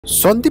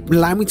सन्दीप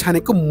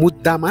लामिछानेको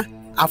मुद्दामा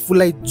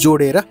आफूलाई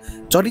जोडेर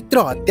चरित्र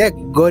हत्या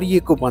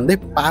गरिएको भन्दै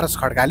पारस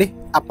खड्काले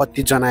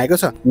आपत्ति जनाएको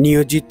छ।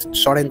 नियोजित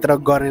षड्यन्त्र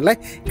गर्नेलाई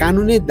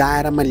कानुनी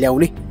दायरामा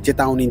ल्याउने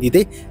चेतावनी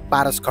दिँदै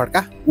पारस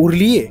खड्का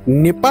उर्लिए।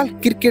 नेपाल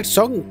क्रिकेट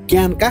संघ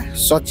क्यानका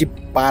सचिव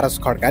पारस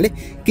खड्काले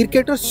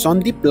क्रिकेटर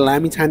सन्दीप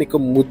लामिछानेको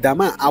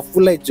मुद्दामा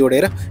आफूलाई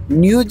जोडेर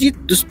नियोजित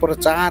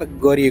दुष्प्रचार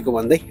गरिएको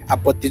भन्दै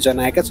आपत्ति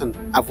जनाएका छन्।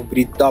 आफू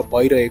विरुद्ध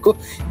भइरहेको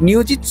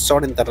नियोजित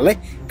षड्यन्त्रलाई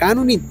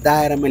कानुनी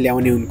दायरामा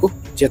ल्याउने उनको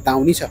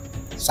चेतावनी छ।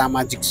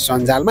 सामाजिक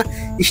सञ्जालमा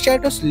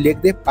स्ट्याटस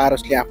लेख्दै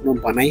पारसले आफ्नो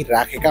भनाइ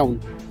राखेका हुन्।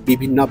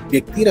 विभिन्न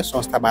व्यक्ति र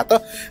संस्थाबाट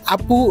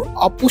आफू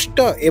अपुष्ट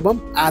एवं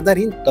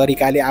आधारहीन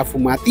तरिकाले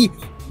आफूमाथि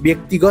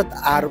व्यक्तिगत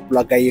आरोप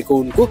लगाइएको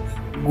उनको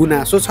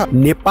गुनासो छ।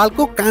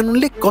 नेपालको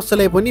कानुनले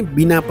कसैलाई पनि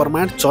बिना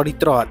प्रमाण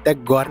चरित्र हत्या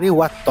गर्ने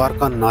वा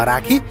तर्क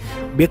नराखी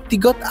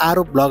व्यक्तिगत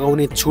आरोप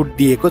लगाउने छुट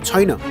दिएको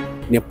छैन।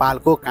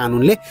 नेपालको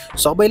कानुनले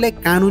सबैलाई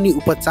कानुनी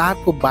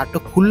उपचारको बाटो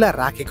खुल्ला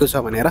राखेको छ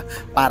भनेर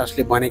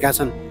पारसले भनेका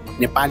छन्।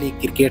 नेपाली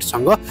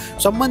क्रिकेटसँग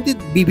सम्बन्धित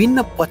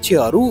विभिन्न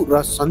पक्षहरू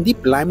र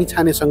सन्दीप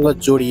लामिछानेसँग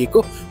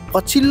जोडिएको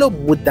पछिल्लो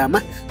मुद्दामा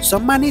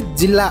सम्मानित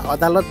जिल्ला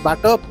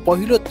अदालतबाट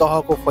पहिलो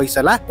तहको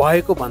फैसला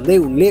भएको भन्दै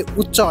उनले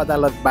उच्च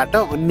अदालतबाट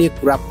अन्य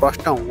कुरा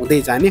प्रश्न हुँदै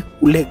जाने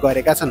उल्लेख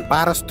गरेका छन्।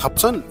 पारस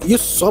थप्छन्, यो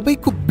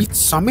सबैको बीच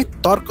समेत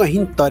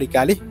तर्कहीन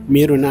तरिकाले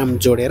मेरो नाम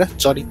जोडेर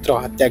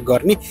चरित्र हत्या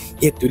गर्ने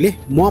हेतुले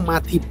म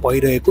माथि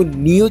भइरहेको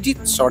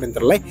नियोजित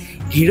षड्यन्त्रलाई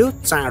ढिँडो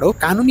चाँडो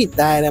कानुनी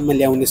दायरामा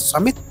ल्याउने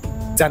समेत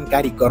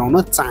जानकारी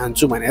गराउन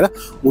चाहन्छु भनेर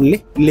उनले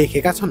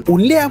लेखेका छन्।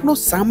 उनले आफ्नो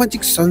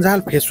सामाजिक सञ्जाल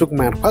फेसबुक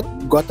मार्फत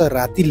गत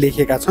राति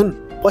लेखेका छन्,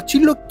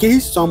 पछिल्लो केही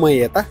समय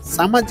यता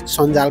सामाजिक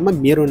सञ्जालमा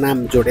मेरो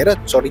नाम जोडेर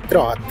चरित्र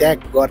हत्या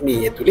गर्ने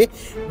हेतुले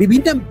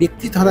विभिन्न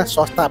व्यक्ति तथा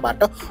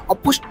संस्थाबाट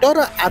अपुष्ट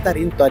र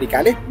आधारहीन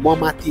तरिकाले म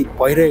माथि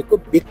भइरहेको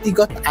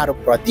व्यक्तिगत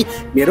आरोपप्रति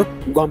मेरो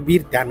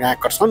गम्भीर ध्यान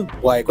आकर्षण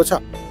भएको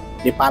छ।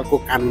 नेपालको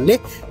कानुनले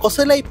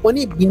कसैलाई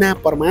पनि बिना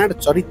प्रमाण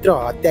चरित्र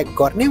हत्या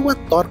गर्ने वा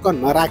तर्क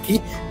नराखी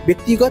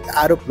व्यक्तिगत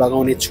आरोप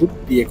लगाउने छुट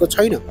दिएको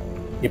छैन।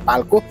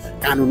 नेपालको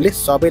कानुनले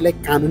सबैलाई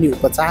कानुनी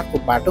उपचारको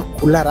बाटो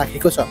खुल्ला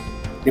राखेको छ।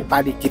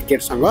 नेपाली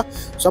क्रिकेटसँग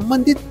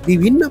सम्बन्धित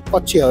विभिन्न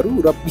पक्षहरू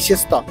र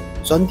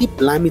विशेषतः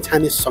सन्दीप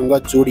लामिछानेसँग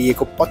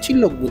जोडिएको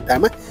पछिल्लो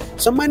मुद्दामा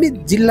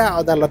सम्मानित जिल्ला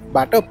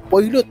अदालतबाट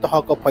पहिलो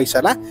तहको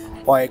फैसला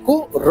भएको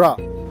र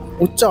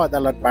उच्च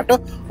अदालतबाट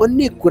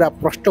अन्य कुरा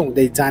प्रश्न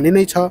हुँदै जाने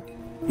नै छ।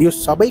 यो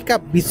सबैका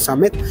बीच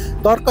समेत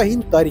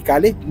तर्कहीन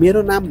तरिकाले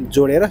मेरो नाम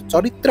जोडेर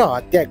चरित्र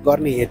हत्या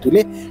गर्ने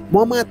हेतुले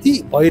म माथि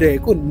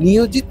भइरहेको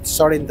नियोजित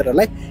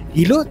षड्यन्त्रलाई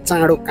ढिलो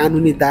चाँडो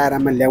कानुनी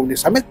दायरामा ल्याउने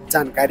समेत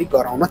जानकारी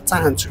गराउन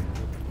चाहन्छु।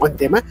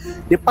 अन्त्यमा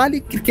नेपाली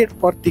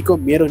क्रिकेटप्रतिको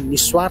मेरो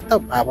निस्वार्थ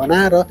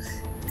भावना र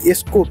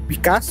यसको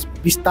विकास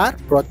विस्तार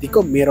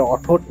प्रतिको मेरो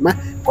अठोटमा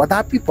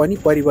कदापि पनि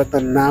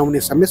परिवर्तन नआउने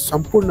समेत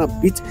सम्पूर्ण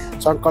बीच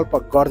सङ्कल्प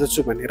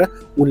गर्दछु भनेर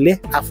उनले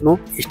आफ्नो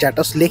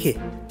स्ट्याटस लेखे।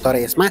 तर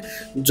यसमा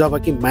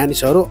जबकि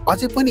मानिसहरू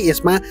अझै पनि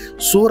यसमा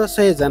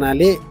 1600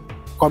 जनाले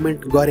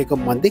कमेन्ट गरेको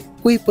मध्ये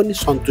कोही पनि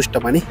सन्तुष्ट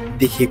भने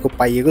देखिएको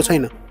पाइएको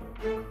छैन।